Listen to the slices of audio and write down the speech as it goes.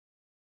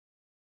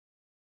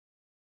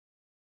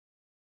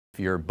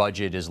Your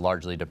budget is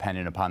largely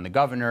dependent upon the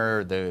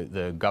governor.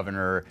 The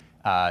governor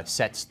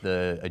sets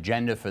the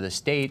agenda for the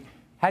state.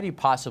 How do you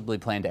possibly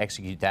plan to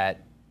execute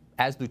that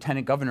as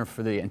lieutenant governor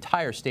for the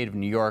entire state of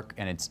New York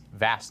and its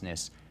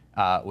vastness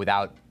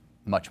without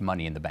much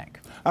money in the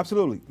bank?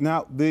 Absolutely.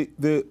 Now,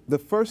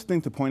 the first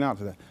thing to point out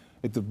is that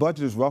if the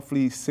budget is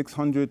roughly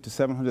 $600,000 to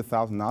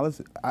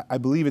 $700,000, I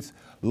believe it's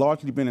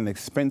largely been an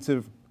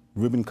expensive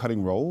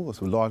ribbon-cutting role.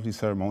 It's largely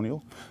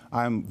ceremonial.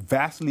 I'm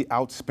vastly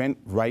outspent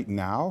right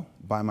now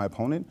by my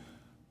opponent,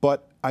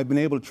 but I've been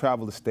able to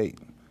travel the state.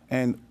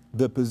 And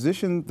the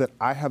position that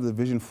I have the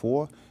vision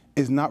for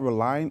is not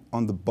relying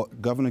on the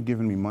governor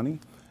giving me money,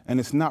 and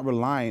it's not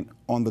relying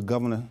on the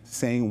governor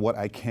saying what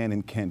I can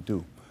and can't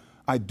do.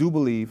 I do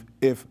believe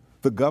if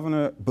the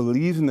governor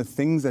believes in the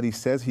things that he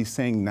says he's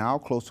saying now,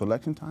 close to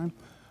election time,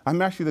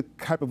 I'm actually the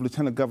type of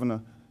lieutenant governor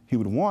he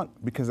would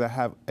want, because I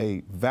have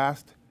a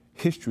vast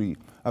history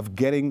of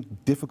getting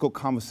difficult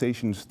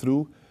conversations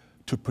through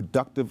to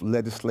productive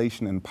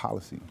legislation and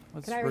policy.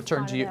 Let's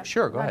return to you.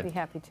 Sure, go ahead. I'd be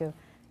happy to.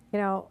 You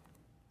know,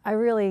 I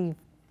really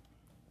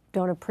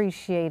don't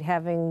appreciate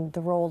having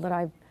the role that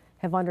I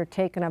have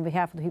undertaken on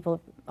behalf of the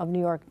people of New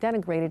York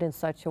denigrated in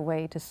such a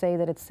way to say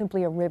that it's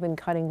simply a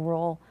ribbon-cutting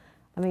role.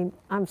 I mean,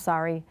 I'm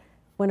sorry.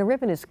 When a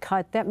ribbon is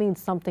cut, that means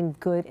something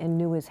good and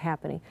new is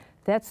happening.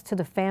 That's to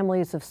the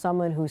families of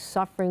someone who's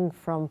suffering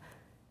from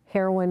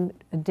heroin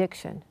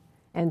addiction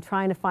and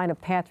trying to find a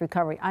path to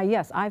recovery.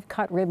 Yes, I've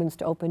cut ribbons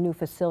to open new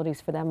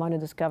facilities for them under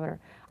this governor.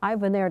 I've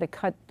been there to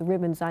cut the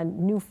ribbons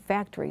on new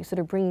factories that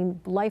are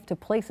bringing life to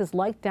places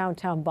like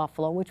downtown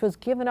Buffalo, which was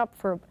given up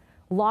for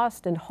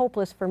lost and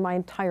hopeless for my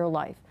entire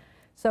life.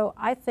 So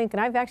I think, and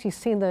I've actually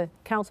seen the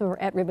councilman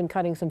at ribbon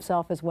cuttings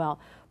himself as well,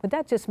 but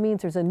that just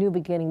means there's a new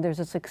beginning. There's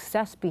a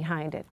success behind it.